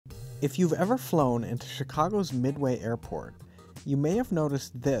If you've ever flown into Chicago's Midway Airport, you may have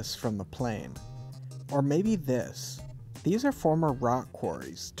noticed this from the plane. Or maybe this. These are former rock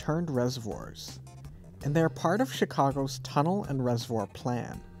quarries turned reservoirs, and they are part of Chicago's Tunnel and Reservoir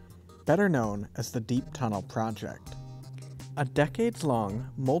Plan, better known as the Deep Tunnel Project. A decades-long,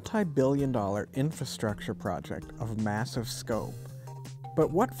 multi-billion-dollar infrastructure project of massive scope.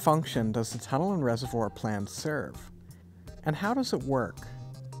 But what function does the Tunnel and Reservoir Plan serve? And how does it work?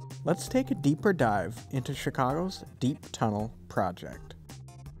 Let's take a deeper dive into Chicago's Deep Tunnel Project.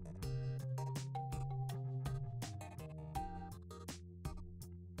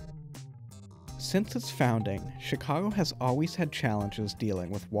 Since its founding, Chicago has always had challenges dealing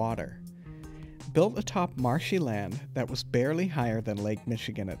with water. Built atop marshy land that was barely higher than Lake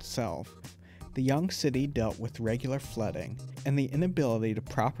Michigan itself, the young city dealt with regular flooding and the inability to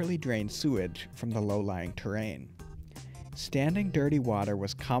properly drain sewage from the low-lying terrain. Standing dirty water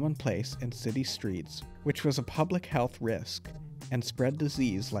was commonplace in city streets, which was a public health risk and spread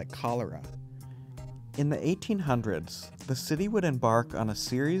disease like cholera. In the 1800s, the city would embark on a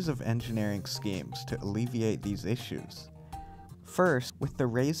series of engineering schemes to alleviate these issues. First, with the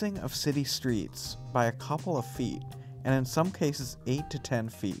raising of city streets by a couple of feet, and in some cases 8 to 10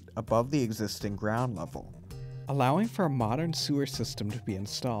 feet above the existing ground level, allowing for a modern sewer system to be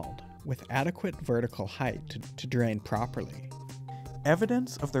installed, with adequate vertical height to drain properly.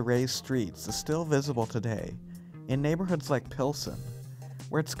 Evidence of the raised streets is still visible today in neighborhoods like Pilsen,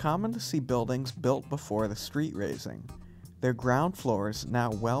 where it's common to see buildings built before the street raising, their ground floors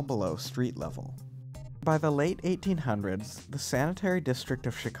now well below street level. By the late 1800s, the Sanitary District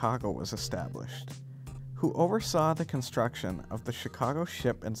of Chicago was established, who oversaw the construction of the Chicago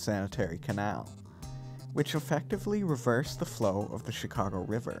Ship and Sanitary Canal, which effectively reversed the flow of the Chicago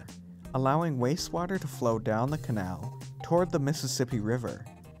River, allowing wastewater to flow down the canal toward the Mississippi River,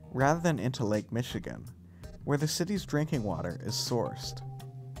 rather than into Lake Michigan, where the city's drinking water is sourced.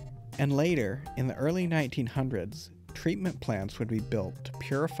 And later, in the early 1900s, treatment plants would be built to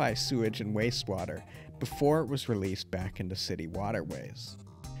purify sewage and wastewater before it was released back into city waterways.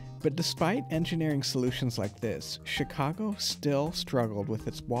 But despite engineering solutions like this, Chicago still struggled with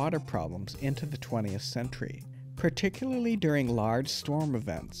its water problems into the 20th century, particularly during large storm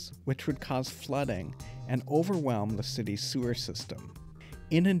events, which would cause flooding and overwhelm the city's sewer system,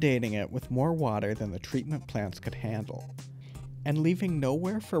 inundating it with more water than the treatment plants could handle, and leaving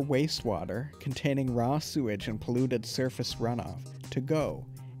nowhere for wastewater containing raw sewage and polluted surface runoff to go,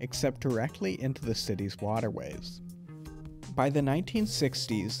 except directly into the city's waterways. By the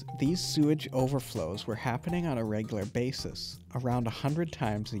 1960s, these sewage overflows were happening on a regular basis, around 100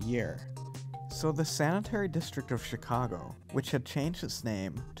 times a year. So the Sanitary District of Chicago, which had changed its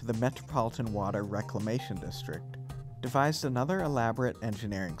name to the Metropolitan Water Reclamation District, devised another elaborate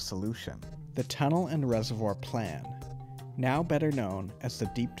engineering solution, the Tunnel and Reservoir Plan, now better known as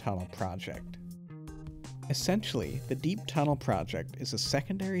the Deep Tunnel Project. Essentially, the Deep Tunnel Project is a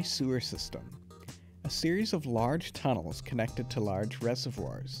secondary sewer system, a series of large tunnels connected to large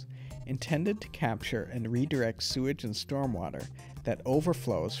reservoirs, intended to capture and redirect sewage and stormwater that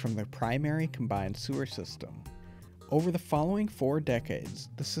overflows from the primary combined sewer system. Over the following 4 decades,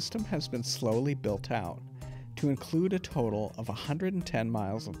 the system has been slowly built out to include a total of 110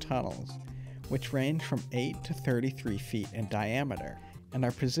 miles of tunnels, which range from 8 to 33 feet in diameter and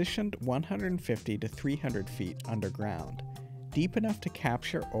are positioned 150 to 300 feet underground, deep enough to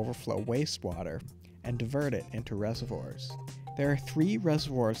capture overflow wastewater and divert it into reservoirs. There are 3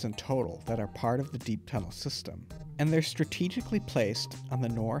 reservoirs in total that are part of the Deep Tunnel system, and they're strategically placed on the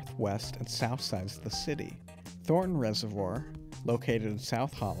north, west, and south sides of the city. Thornton Reservoir, located in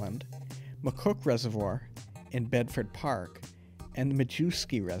South Holland, McCook Reservoir in Bedford Park, and the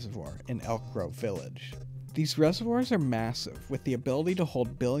Majewski Reservoir in Elk Grove Village. These reservoirs are massive, with the ability to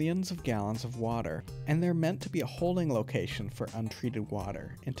hold billions of gallons of water, and they're meant to be a holding location for untreated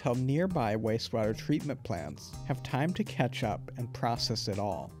water until nearby wastewater treatment plants have time to catch up and process it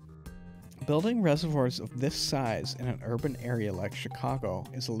all. Building reservoirs of this size in an urban area like Chicago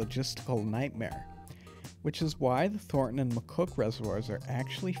is a logistical nightmare, which is why the Thornton and McCook reservoirs are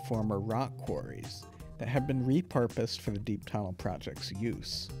actually former rock quarries that have been repurposed for the Deep Tunnel Project's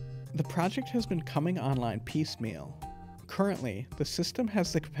use. The project has been coming online piecemeal. Currently, the system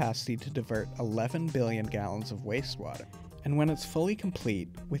has the capacity to divert 11 billion gallons of wastewater, and when it's fully complete,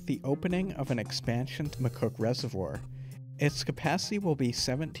 with the opening of an expansion to McCook Reservoir, its capacity will be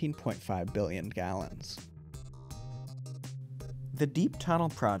 17.5 billion gallons. The Deep Tunnel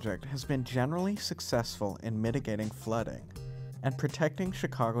Project has been generally successful in mitigating flooding and protecting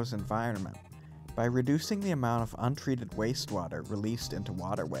Chicago's environment by reducing the amount of untreated wastewater released into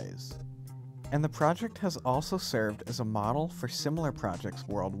waterways. And the project has also served as a model for similar projects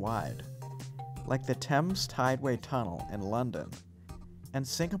worldwide, like the Thames Tideway Tunnel in London, and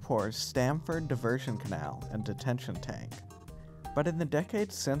Singapore's Stamford Diversion Canal and Detention Tank. But in the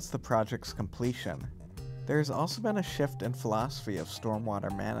decades since the project's completion, there has also been a shift in philosophy of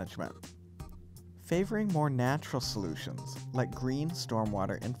stormwater management, favoring more natural solutions like green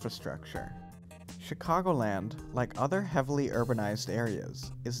stormwater infrastructure. Chicagoland, like other heavily urbanized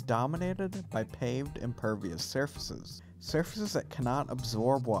areas, is dominated by paved impervious surfaces, surfaces that cannot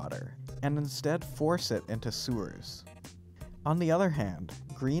absorb water and instead force it into sewers. On the other hand,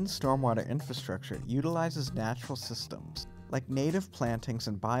 green stormwater infrastructure utilizes natural systems like native plantings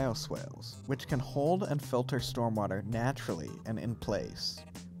and bioswales, which can hold and filter stormwater naturally and in place,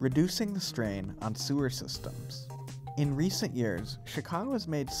 reducing the strain on sewer systems. In recent years, Chicago has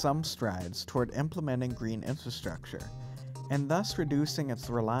made some strides toward implementing green infrastructure, and thus reducing its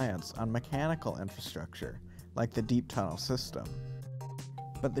reliance on mechanical infrastructure, like the deep tunnel system.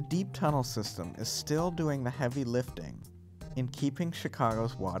 But the deep tunnel system is still doing the heavy lifting in keeping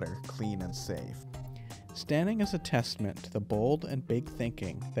Chicago's water clean and safe, standing as a testament to the bold and big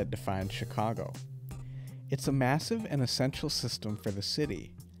thinking that defines Chicago. It's a massive and essential system for the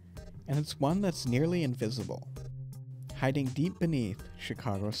city, and it's one that's nearly invisible, hiding deep beneath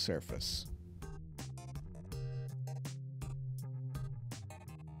Chicago's surface.